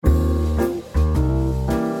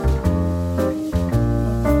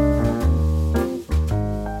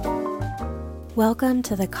Welcome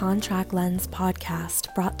to the Contract Lens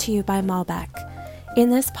podcast, brought to you by Malbec. In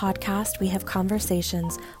this podcast, we have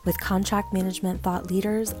conversations with contract management thought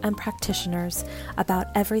leaders and practitioners about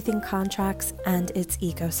everything contracts and its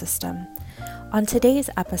ecosystem. On today's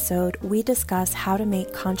episode, we discuss how to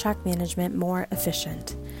make contract management more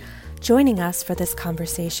efficient. Joining us for this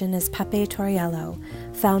conversation is Pepe Torriello,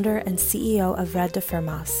 founder and CEO of Red de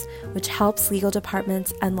Firmas, which helps legal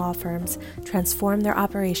departments and law firms transform their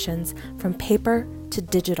operations from paper to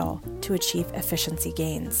digital to achieve efficiency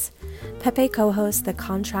gains. Pepe co-hosts the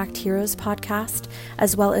Contract Heroes podcast,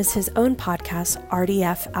 as well as his own podcast,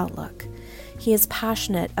 RDF Outlook. He is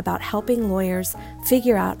passionate about helping lawyers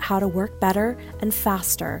figure out how to work better and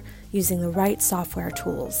faster using the right software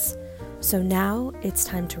tools. So now it's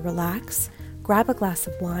time to relax, grab a glass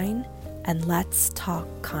of wine, and let's talk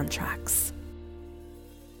contracts.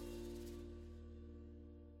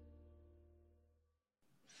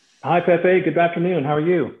 Hi, Pepe. Good afternoon. How are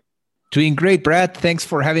you? Doing great, Brad. Thanks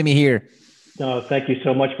for having me here. Thank you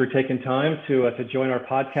so much for taking time to join our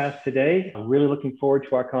podcast today. I'm really looking forward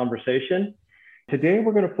to our conversation. Today,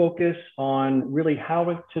 we're going to focus on really how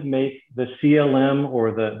to make the CLM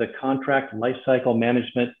or the contract lifecycle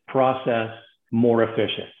management process more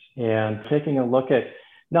efficient, and taking a look at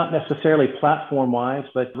not necessarily platform-wise,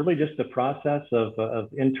 but really just the process of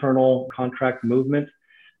internal contract movement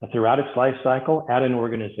throughout its lifecycle at an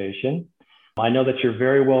organization. I know that you're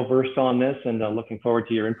very well versed on this, and looking forward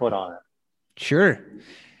to your input on it. Sure.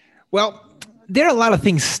 Well, there are a lot of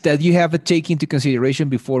things that you have to take into consideration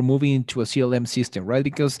before moving into a CLM system, right?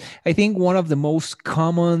 Because I think one of the most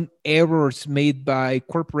common errors made by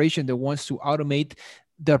corporation that wants to automate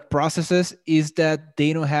their processes is that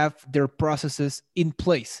they don't have their processes in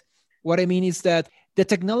place. What I mean is that the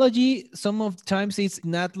technology, some of the times it's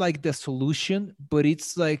not like the solution, but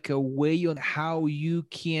it's like a way on how you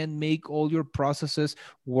can make all your processes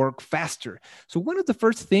work faster. So one of the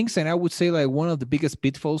first things, and I would say like one of the biggest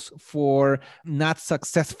pitfalls for not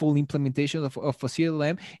successful implementation of a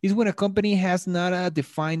CLM is when a company has not a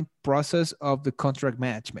defined process of the contract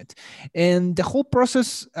management. And the whole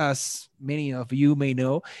process, as many of you may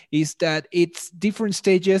know, is that it's different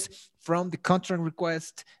stages from the contract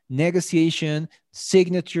request, negotiation,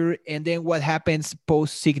 signature, and then what happens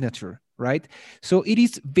post-signature, right? So it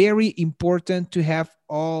is very important to have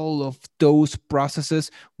all of those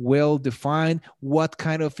processes well defined. What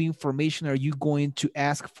kind of information are you going to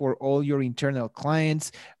ask for all your internal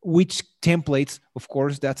clients? Which templates, of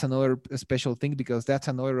course, that's another special thing, because that's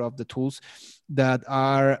another of the tools that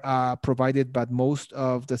are provided by most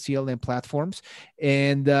of the CLM platforms.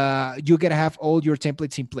 And you're going to have all your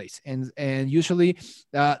templates in place. And usually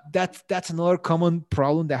that's another common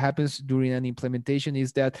problem that happens during an implementation,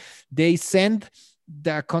 is that they send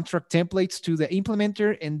the contract templates to the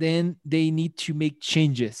implementer, and then they need to make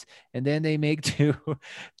changes, and then they make to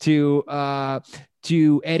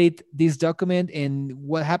edit this document. And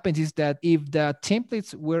what happens is that if the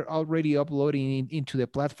templates were already uploading into the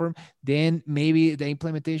platform, then maybe the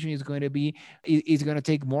implementation is going to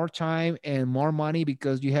take more time and more money,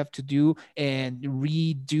 because you have to do and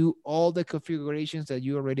redo all the configurations that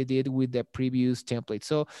you already did with the previous template.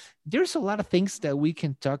 So there's a lot of things that we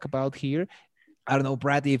can talk about here. I don't know,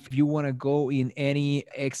 Brad, if you want to go in any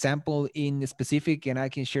example in specific, and I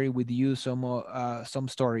can share with you some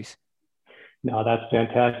stories. No, that's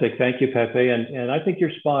fantastic. Thank you, Pepe. And I think you're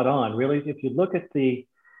spot on. Really, if you look at the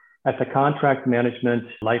contract management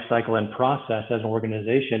lifecycle and process as an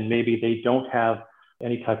organization, maybe they don't have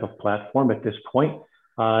any type of platform at this point,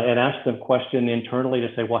 and ask them question internally to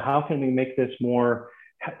say, well, how can we make this more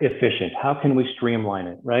efficient? How can we streamline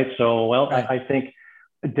it, right? So, well, right. I think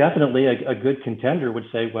definitely a good contender would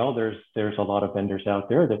say, well, there's a lot of vendors out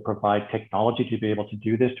there that provide technology to be able to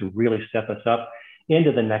do this, to really step us up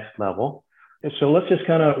into the next level. And so let's just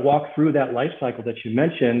kind of walk through that life cycle that you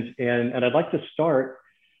mentioned. And I'd like to start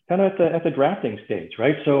kind of at the drafting stage,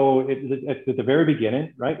 right? So at the very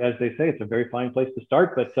beginning, right? As they say, it's a very fine place to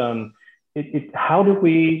start, but how do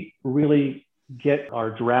we really get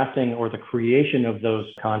our drafting or the creation of those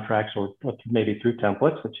contracts, or maybe through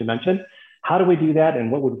templates that you mentioned? How do we do that,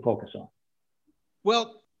 and what would we focus on?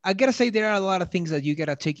 Well, I got to say there are a lot of things that you got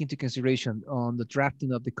to take into consideration on the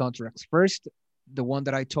drafting of the contracts. First, the one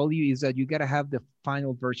that I told you is that you got to have the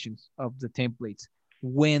final versions of the templates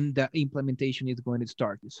when the implementation is going to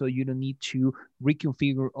start. So you don't need to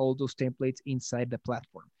reconfigure all those templates inside the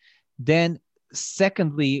platform. Then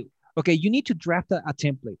secondly, okay, you need to draft a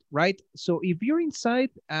template, right? So if you're inside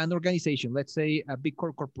an organization, let's say a big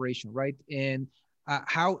corporation, right? And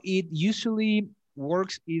how it usually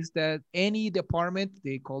works is that any department,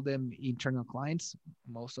 they call them internal clients,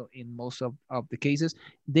 in most of the cases,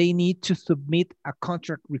 they need to submit a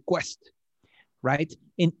contract request, right?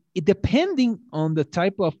 And depending on the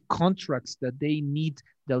type of contracts that they need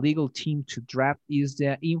the legal team to draft is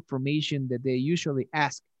the information that they usually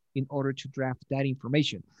ask in order to draft that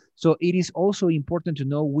information. So it is also important to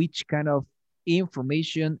know which kind of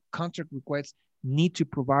information contract requests need to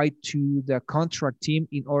provide to the contract team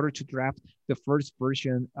in order to draft the first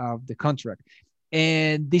version of the contract.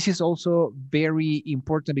 And this is also very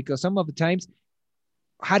important because some of the times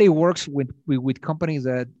how it works with companies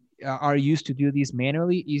that are used to do this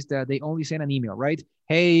manually is that they only send an email, right?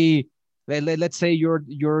 Hey, let's say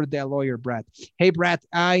you're the lawyer, Brad. Hey, Brad,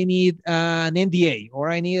 I need an NDA or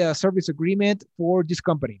I need a service agreement for this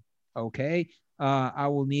company. Okay, I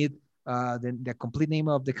will need the complete name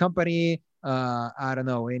of the company. I don't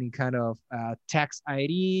know, any kind of tax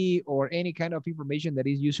ID or any kind of information that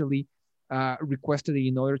is usually requested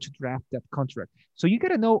in order to draft that contract. So you got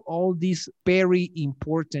to know all these very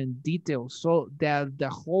important details so that the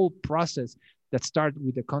whole process that starts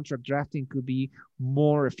with the contract drafting could be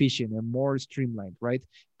more efficient and more streamlined, right?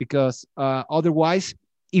 Because otherwise,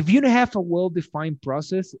 if you don't have a well-defined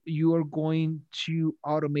process, you are going to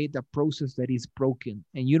automate a process that is broken,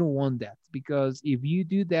 and you don't want that, because if you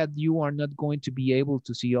do that, you are not going to be able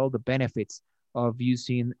to see all the benefits of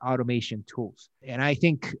using automation tools. And I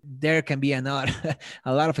think there can be a lot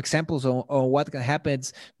of examples on what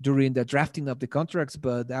happens during the drafting of the contracts,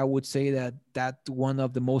 but I would say that that's one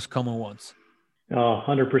of the most common ones.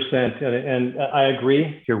 100%. And I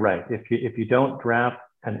agree. You're right. If you don't draft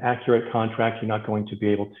an accurate contract, you're not going to be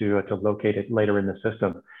able to locate it later in the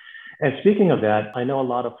system. And speaking of that, I know a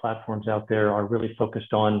lot of platforms out there are really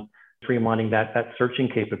focused on streamlining that searching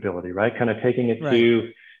capability, right? Kind of taking it to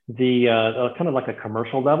the kind of like a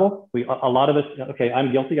commercial level. A lot of us, okay,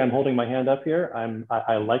 I'm guilty. I'm holding my hand up here.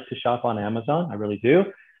 I like to shop on Amazon. I really do.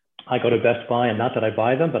 I go to Best Buy, and not that I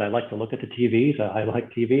buy them, but I like to look at the TVs. I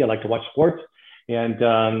like TV. I like to watch sports, and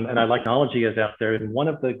I like technology is out there. And one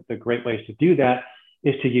of the great ways to do that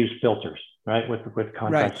is to use filters, right? With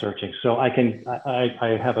contract searching. So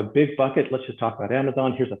I have a big bucket. Let's just talk about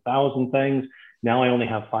Amazon. Here's 1,000 things. Now I only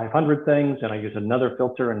have 500 things, and I use another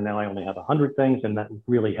filter, and now I only have 100 things, and that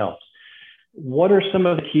really helps. What are some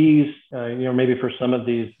of the keys, maybe for some of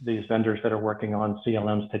these vendors that are working on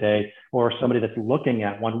CLMs today, or somebody that's looking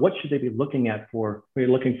at one? What should they be looking for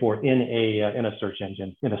in a search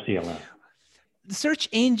engine, in a CLM? Search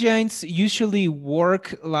engines usually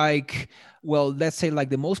work like, well, let's say like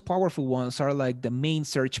the most powerful ones are like the main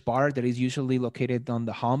search bar that is usually located on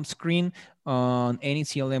the home screen on any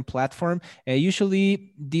CLM platform.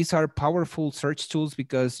 Usually these are powerful search tools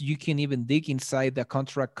because you can even dig inside the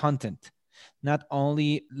contract content, not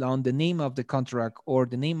only on the name of the contract or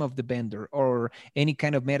the name of the vendor or any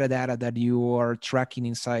kind of metadata that you are tracking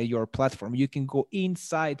inside your platform. You can go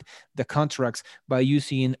inside the contracts by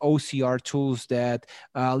using OCR tools that,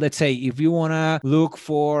 let's say, if you want to look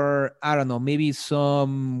for, I don't know, maybe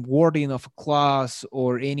some wording of a clause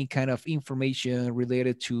or any kind of information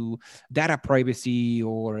related to data privacy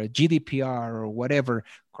or GDPR or whatever,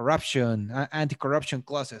 corruption, anti-corruption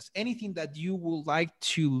clauses, anything that you would like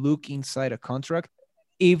to look inside a contract.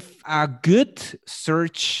 If a good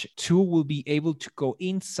search tool will be able to go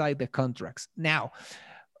inside the contracts. Now,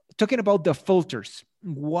 talking about the filters,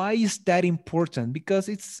 why is that important? Because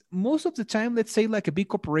it's most of the time, let's say like a big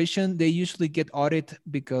corporation, they usually get audited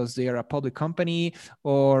because they are a public company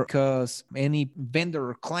or because any vendor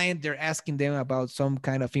or client, they're asking them about some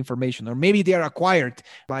kind of information, or maybe they are acquired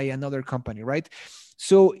by another company, right?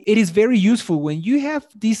 So it is very useful when you have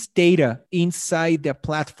this data inside the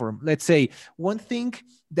platform. Let's say one thing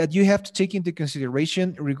that you have to take into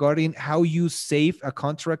consideration regarding how you save a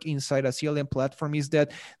contract inside a CLM platform is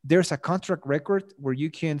that there's a contract record where you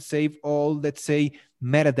can save all, let's say,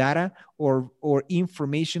 metadata or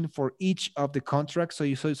information for each of the contracts.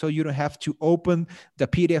 So you don't have to open the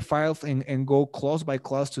PDF files and go clause by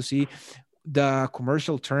clause to see the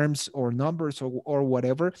commercial terms or numbers or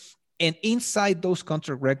whatever. And inside those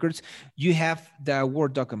contract records, you have the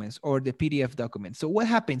Word documents or the PDF documents. So what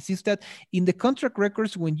happens is that in the contract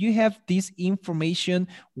records, when you have this information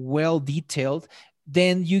well detailed,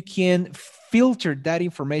 then you can filter that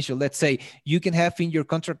information. Let's say you can have in your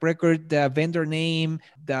contract record the vendor name,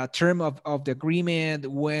 the term of the agreement,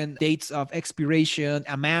 when dates of expiration,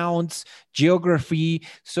 amounts, geography.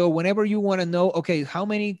 So whenever you want to know, okay, how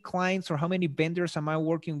many clients or how many vendors am I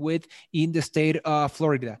working with in the state of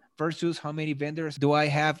Florida versus how many vendors do I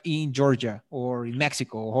have in Georgia or in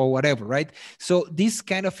Mexico or whatever, right? So this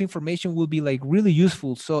kind of information will be like really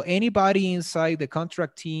useful. So anybody inside the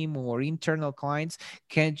contract team or internal clients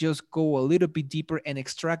can just go a little bit deeper and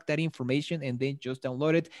extract that information and then just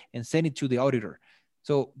download it and send it to the auditor.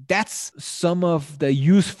 So that's some of the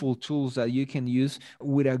useful tools that you can use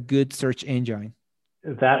with a good search engine.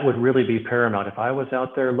 That would really be paramount. If I was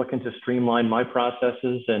out there looking to streamline my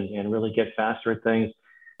processes and really get faster at things,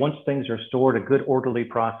 once things are stored, a good orderly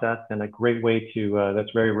process and a great way to that's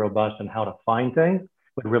very robust on how to find things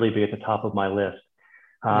would really be at the top of my list.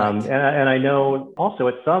 Right. And I know also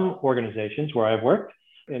at some organizations where I've worked,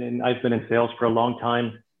 and I've been in sales for a long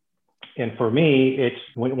time. And for me, it's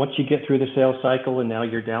once you get through the sales cycle and now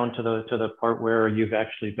you're down to the part where you've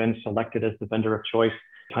actually been selected as the vendor of choice,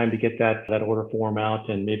 time to get that order form out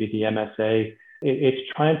and maybe the MSA. It's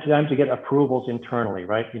time to get approvals internally,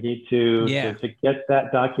 right? You need to get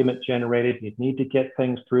that document generated. You need to get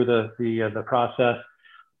things through the process.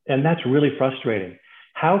 And that's really frustrating.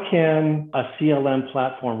 How can a CLM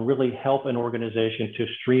platform really help an organization to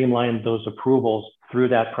streamline those approvals through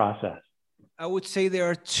that process? I would say there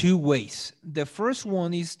are two ways. The first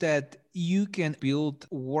one is that you can build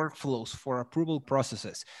workflows for approval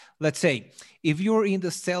processes. Let's say if you're in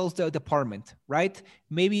the sales department, right?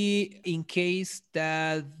 Maybe in case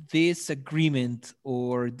that this agreement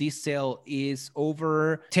or this sale is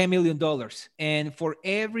over $10 million, and for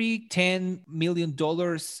every $10 million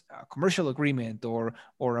commercial agreement or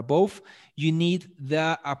above, you need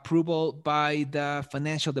the approval by the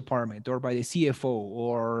financial department or by the CFO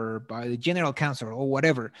or by the general counsel or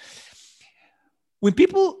whatever. When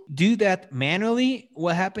people do that manually,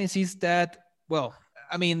 what happens is that, well,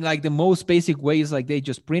 I mean, like the most basic way is like they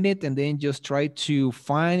just print it and then just try to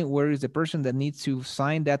find where is the person that needs to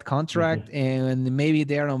sign that contract. Mm-hmm. And maybe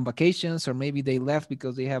they're on vacations or maybe they left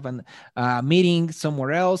because they have a meeting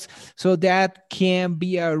somewhere else. So that can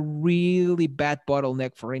be a really bad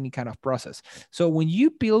bottleneck for any kind of process. So when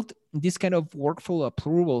you build this kind of workflow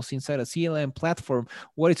approvals inside a CLM platform,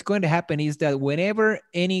 what is going to happen is that whenever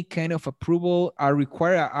any kind of approval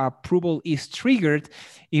approval is triggered,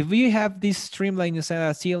 if you have this streamline inside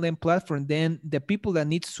a CLM platform, then the people that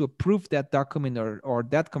needs to approve that document or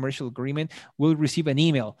that commercial agreement will receive an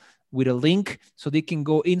email with a link so they can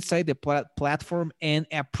go inside the platform and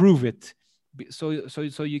approve it. So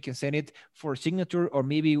you can send it for signature or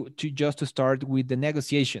maybe to start with the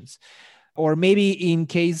negotiations. Or maybe in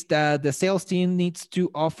case that the sales team needs to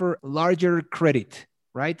offer larger credit,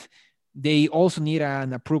 right? They also need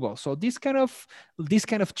an approval. So this kind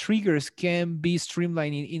of triggers can be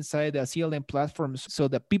streamlined inside the CLM platforms so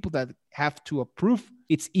that people that have to approve,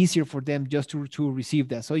 it's easier for them just to receive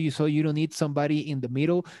that. So you don't need somebody in the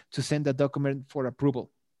middle to send the document for approval.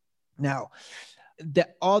 Now, the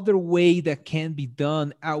other way that can be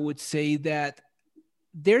done, I would say that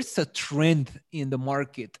there's a trend in the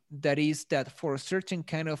market that is that for certain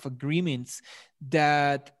kind of agreements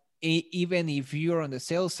that even if you're on the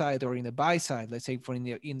sales side or in the buy side, let's say for in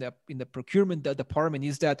the procurement department,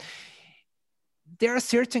 is that there are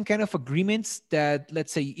certain kind of agreements that,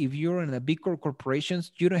 let's say, if you're in a big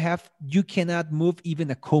corporations, you cannot move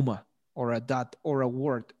even a comma or a dot or a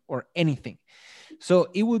word or anything. So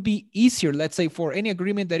it would be easier, let's say, for any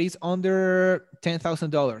agreement that is under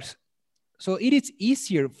 $10,000. So it is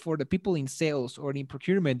easier for the people in sales or in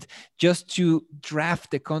procurement just to draft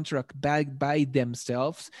the contract by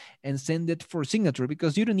themselves and send it for signature,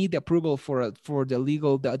 because you don't need the approval for the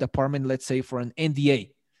legal department, let's say for an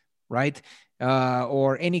NDA, right?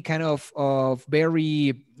 Or any kind of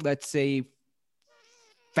very, let's say,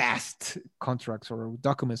 fast contracts or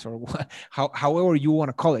documents or however you want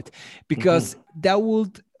to call it, because that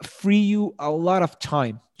would free you a lot of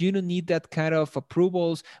time. You don't need that kind of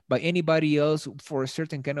approvals by anybody else for a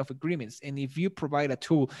certain kind of agreements. And if you provide a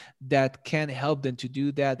tool that can help them to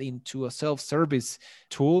do that into a self-service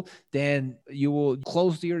tool, then you will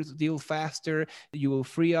close your deal faster. You will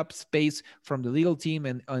free up space from the legal team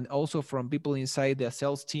and also from people inside the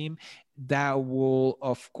sales team. That will,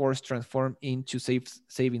 of course, transform into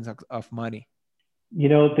savings of money. You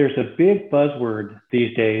know, there's a big buzzword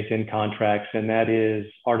these days in contracts, and that is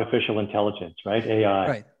artificial intelligence, right? AI.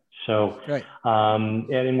 Right. So, right.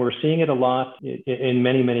 And we're seeing it a lot in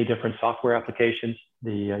many, many different software applications.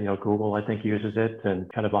 Google, I think, uses it and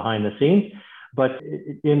kind of behind the scenes. But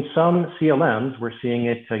in some CLMs, we're seeing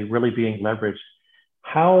it really being leveraged.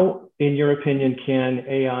 How, in your opinion, can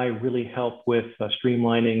AI really help with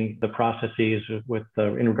streamlining the processes with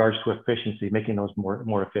in regards to efficiency, making those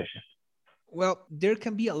more efficient? Well, there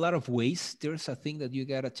can be a lot of ways. There's a thing that you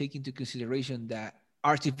got to take into consideration, that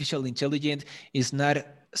artificial intelligence is not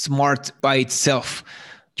smart by itself.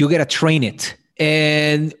 You got to train it.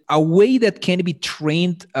 And a way that can be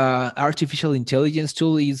trained artificial intelligence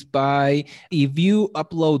tool is by, if you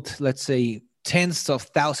upload, let's say, tens of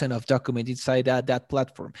thousands of documents inside that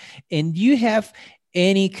platform, and you have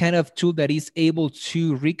any kind of tool that is able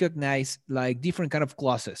to recognize like different kind of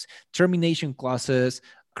clauses, termination clauses,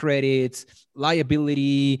 credits,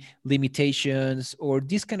 liability, limitations, or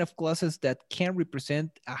these kind of clauses that can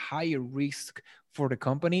represent a higher risk for the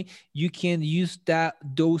company, you can use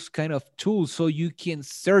those kind of tools so you can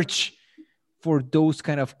search for those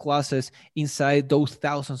kind of clauses inside those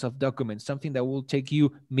thousands of documents, something that will take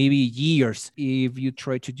you maybe years if you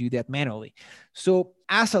try to do that manually. So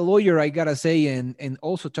as a lawyer, I gotta say, and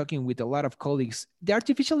also talking with a lot of colleagues, the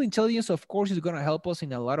artificial intelligence, of course, is gonna help us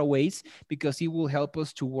in a lot of ways because it will help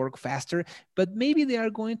us to work faster, but maybe there are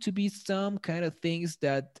going to be some kind of things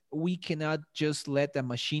that we cannot just let a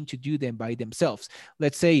machine to do them by themselves.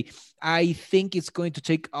 Let's say, I think it's going to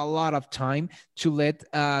take a lot of time to let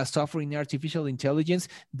software in artificial intelligence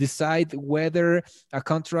decide whether a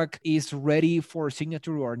contract is ready for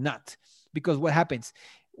signature or not. Because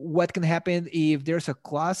what can happen if there's a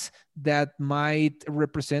clause that might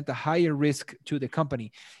represent a higher risk to the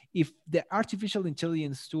company? If the artificial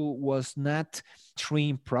intelligence tool was not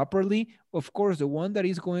trained properly, of course, the one that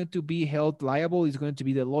is going to be held liable is going to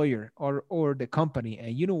be the lawyer or the company,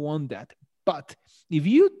 and you don't want that. But if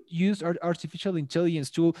you use our artificial intelligence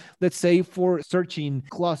tool, let's say for searching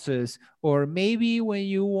clauses, or maybe when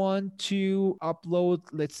you want to upload,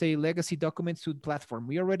 let's say, legacy documents to the platform,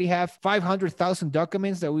 we already have 500,000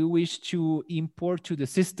 documents that we wish to import to the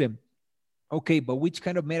system. Okay, but which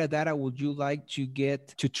kind of metadata would you like to get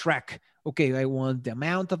to track? Okay, I want the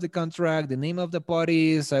amount of the contract, the name of the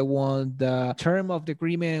parties, I want the term of the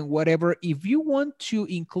agreement, whatever. If you want to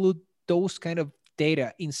include those kind of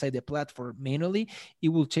data inside the platform manually, it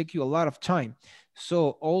will take you a lot of time.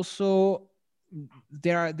 So also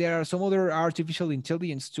there are some other artificial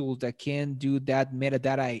intelligence tools that can do that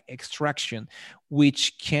metadata extraction,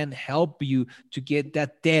 which can help you to get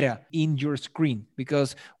that data in your screen.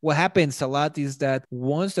 Because what happens a lot is that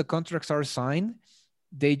once the contracts are signed,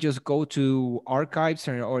 they just go to archives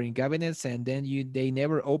or in cabinets, and then they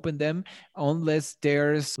never open them unless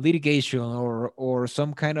there's litigation or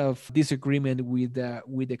some kind of disagreement with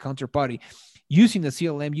the counterparty. Using the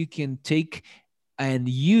CLM, you can take and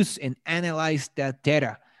use and analyze that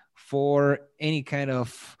data for any kind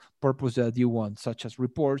of purpose that you want, such as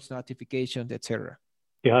reports, notifications, etc.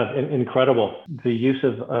 Yeah, incredible. The use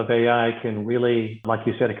of AI can really, like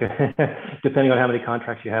you said, it could, depending on how many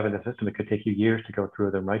contracts you have in the system, it could take you years to go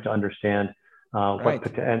through them, right? To understand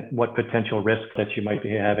what potential risks that you might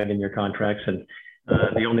be having in your contracts. And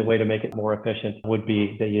the only way to make it more efficient would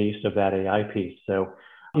be the use of that AI piece. So,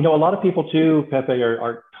 a lot of people too, Pepe,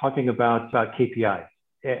 are talking about KPIs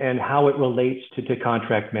and how it relates to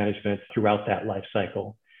contract management throughout that life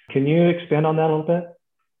cycle. Can you expand on that a little bit?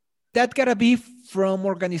 That gotta be from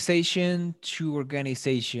organization to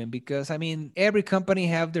organization, because every company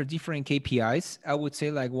have their different KPIs. I would say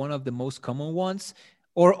like one of the most common ones,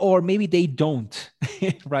 or maybe they don't,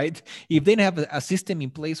 right? If they don't have a system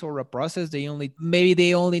in place or a process, they only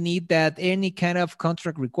need that any kind of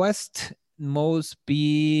contract request must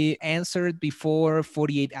be answered before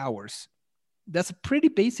 48 hours. That's a pretty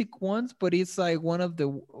basic ones, but it's like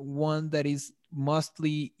one that is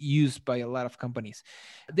mostly used by a lot of companies.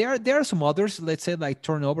 There are some others, let's say like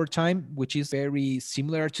turnover time, which is very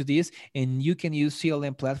similar to this, and you can use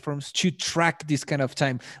CLM platforms to track this kind of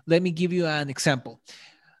time. Let me give you an example.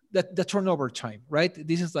 The turnover time, right?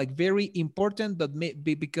 This is like very important, but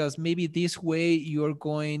because maybe this way you're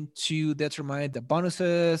going to determine the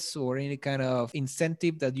bonuses or any kind of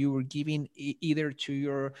incentive that you were giving either to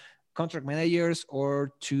your contract managers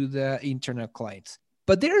or to the internal clients.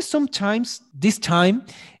 But there are sometimes this time,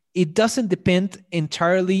 it doesn't depend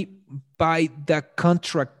entirely by the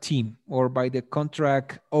contract team or by the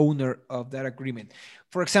contract owner of that agreement.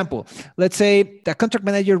 For example, let's say the contract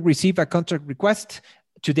manager received a contract request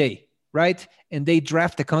today, right? And they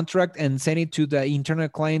draft the contract and send it to the internal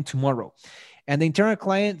client tomorrow. And the internal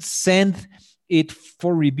client send it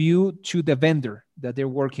for review to the vendor that they're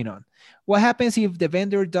working on. What happens if the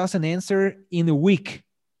vendor doesn't answer in a week?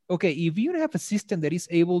 Okay, if you have a system that is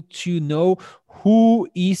able to know who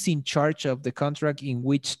is in charge of the contract in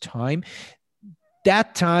which time,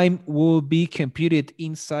 that time will be computed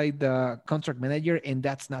inside the contract manager, and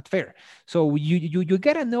that's not fair. So you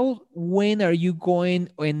gotta know when are you going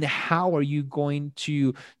and how are you going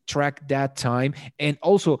to track that time. And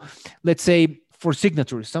also, let's say for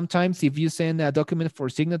signatures, sometimes if you send a document for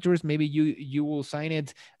signatures, maybe you will sign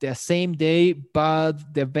it the same day,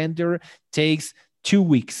 but the vendor takes 2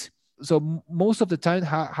 weeks. So most of the time,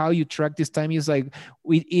 how you track this time is like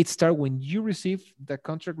it start when you receive the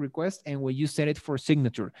contract request and when you send it for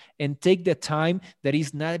signature, and take the time that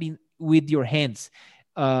is not in with your hands,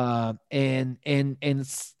 and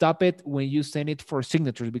stop it when you send it for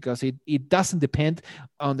signatures, because it doesn't depend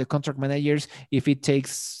on the contract managers if it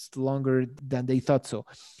takes longer than they thought. So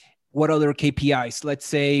what other KPIs? Let's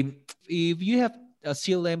say if you have a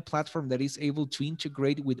CLM platform that is able to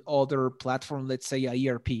integrate with other platforms, let's say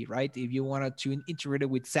a ERP, right? If you wanted to integrate it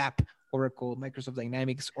with SAP, Oracle, Microsoft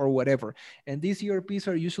Dynamics, or whatever. And these ERPs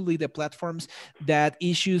are usually the platforms that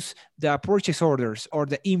issues the purchase orders or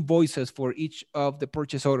the invoices for each of the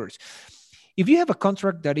purchase orders. If you have a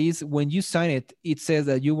contract that is, when you sign it, it says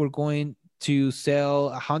that you were going to sell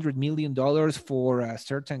 $100 million for a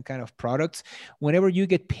certain kind of products. Whenever you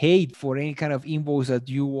get paid for any kind of invoice that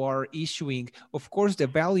you are issuing, of course, the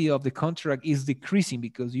value of the contract is decreasing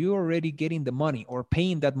because you're already getting the money or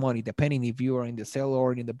paying that money, depending if you are in the seller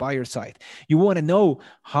or in the buyer side. You want to know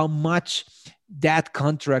how much that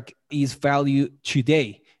contract is valued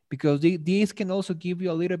today, because these can also give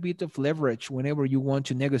you a little bit of leverage whenever you want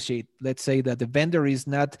to negotiate. Let's say that the vendor is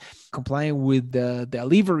not complying with the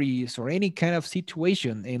deliveries or any kind of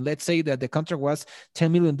situation. And let's say that the contract was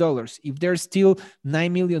 $10 million. If there's still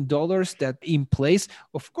 $9 million that in place,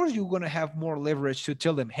 of course, you're going to have more leverage to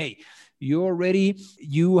tell them, hey,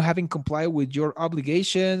 you haven't complied with your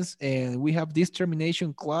obligations and we have this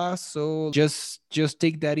termination clause. So just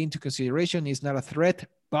take that into consideration. It's not a threat,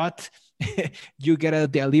 but you gotta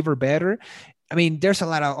deliver better. I mean, there's a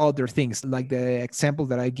lot of other things, like the example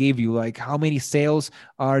that I gave you, like how many sales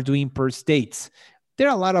are doing per states. There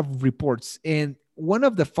are a lot of reports. And one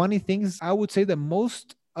of the funny things, I would say that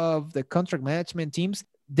most of the contract management teams,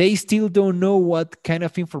 they still don't know what kind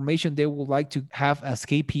of information they would like to have as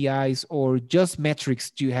KPIs or just metrics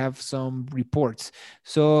to have some reports.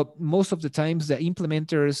 So most of the times the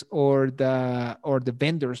implementers or the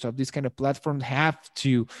vendors of this kind of platform have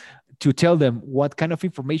to tell them what kind of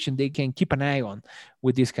information they can keep an eye on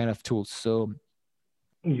with these kind of tools. So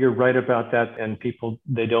you're right about that. And people,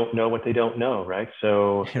 they don't know what they don't know, right?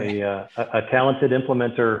 So a talented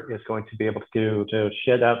implementer is going to be able to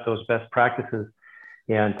shed out those best practices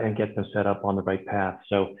and get them set up on the right path.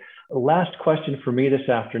 So last question for me this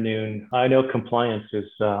afternoon. I know compliance is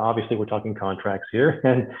obviously we're talking contracts here,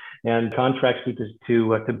 and contracts need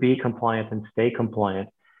to be compliant and stay compliant.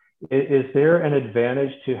 Is there an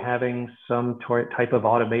advantage to having some type of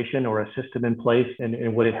automation or a system in place?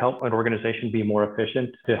 And would it help an organization be more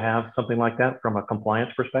efficient to have something like that from a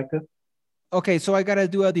compliance perspective? Okay, so I got to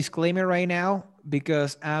do a disclaimer right now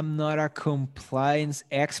because I'm not a compliance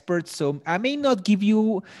expert. So I may not give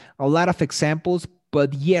you a lot of examples,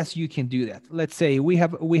 but yes, you can do that. Let's say we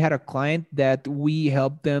had a client that we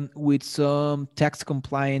helped them with some tax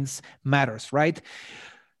compliance matters, right?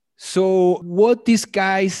 So what these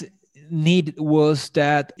guys need was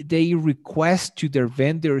that they request to their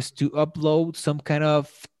vendors to upload some kind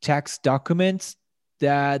of tax documents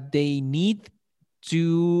that they need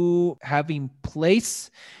to have in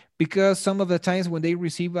place, because some of the times when they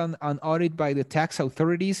receive an audit by the tax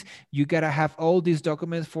authorities, you got to have all these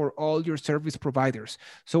documents for all your service providers.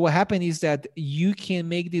 So what happened is that you can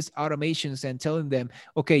make these automations and telling them,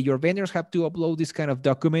 okay, your vendors have to upload this kind of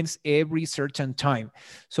documents every certain time.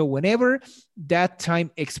 So whenever that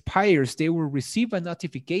time expires, they will receive a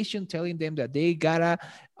notification telling them that they got to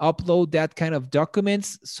upload that kind of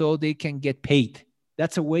documents so they can get paid.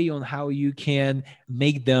 That's a way on how you can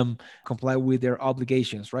make them comply with their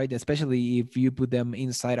obligations, right? Especially if you put them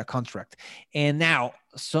inside a contract. And now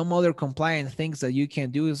some other compliance things that you can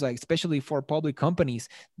do is like, especially for public companies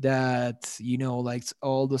that, like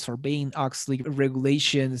all the Sarbanes-Oxley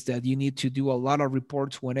regulations that you need to do a lot of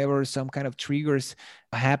reports whenever some kind of triggers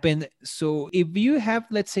happen. So if you have,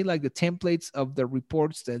 let's say, like the templates of the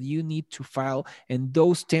reports that you need to file, and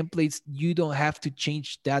those templates, you don't have to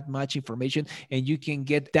change that much information, and you can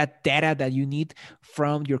get that data that you need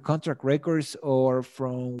from your contract records or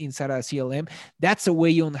from inside a CLM. That's a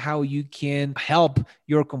way on how you can help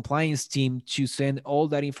your compliance team to send all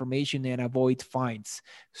that information and avoid fines.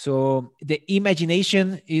 So the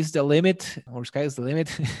imagination is the limit, or sky is the limit.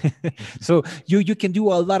 So you can do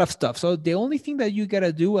a lot of stuff. So the only thing that you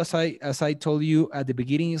gotta do, as I told you at the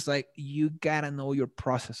beginning, is like you gotta know your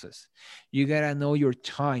processes. You gotta know your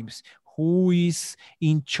times. Who is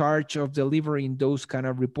in charge of delivering those kind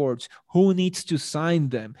of reports? Who needs to sign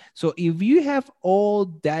them? So if you have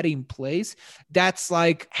all that in place, that's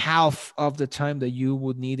like half of the time that you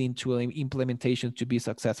would need into an implementation to be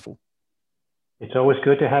successful. It's always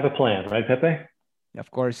good to have a plan, right, Pepe?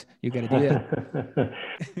 Of course, you got to do that.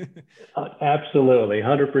 Absolutely,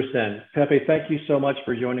 100%. Pepe, thank you so much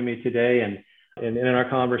for joining me today and in our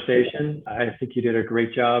conversation. I think you did a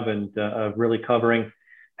great job and really covering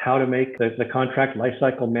how to make the contract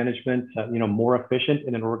lifecycle management more efficient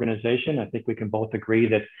in an organization. I think we can both agree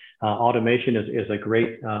that automation is a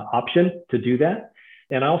great option to do that.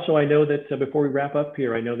 And also, I know that before we wrap up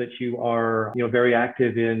here, I know that you are very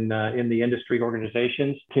active in the industry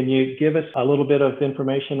organizations. Can you give us a little bit of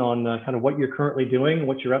information on kind of what you're currently doing,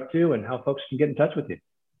 what you're up to, and how folks can get in touch with you?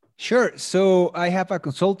 Sure. So I have a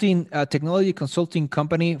technology consulting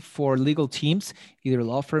company for legal teams, either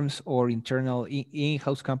law firms or internal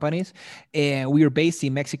in-house companies. And we are based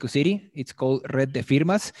in Mexico City. It's called Red de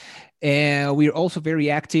Firmas. And we're also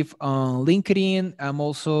very active on LinkedIn. I'm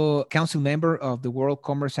also a council member of the World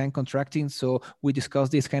Commerce and Contracting. So we discuss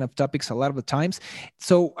these kind of topics a lot of the times.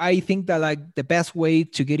 So I think that like the best way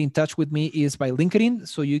to get in touch with me is by LinkedIn.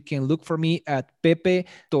 So you can look for me at Pepe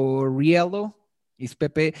Torriello. It's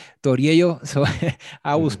Pepe Toriello. So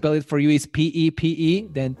I will spell it for you. It's P-E-P-E,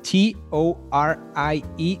 then T-O-R-I-E-L-L-O.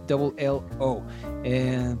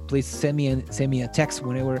 And please send me a text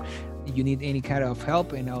whenever you need any kind of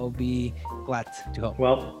help, and I'll be glad to help.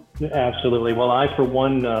 Well, absolutely. Well, I, for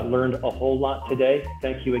one, learned a whole lot today.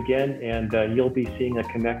 Thank you again. And you'll be seeing a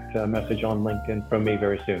connect message on LinkedIn from me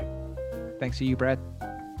very soon. Thanks to you, Brad.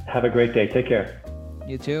 Have a great day. Take care.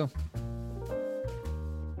 You too.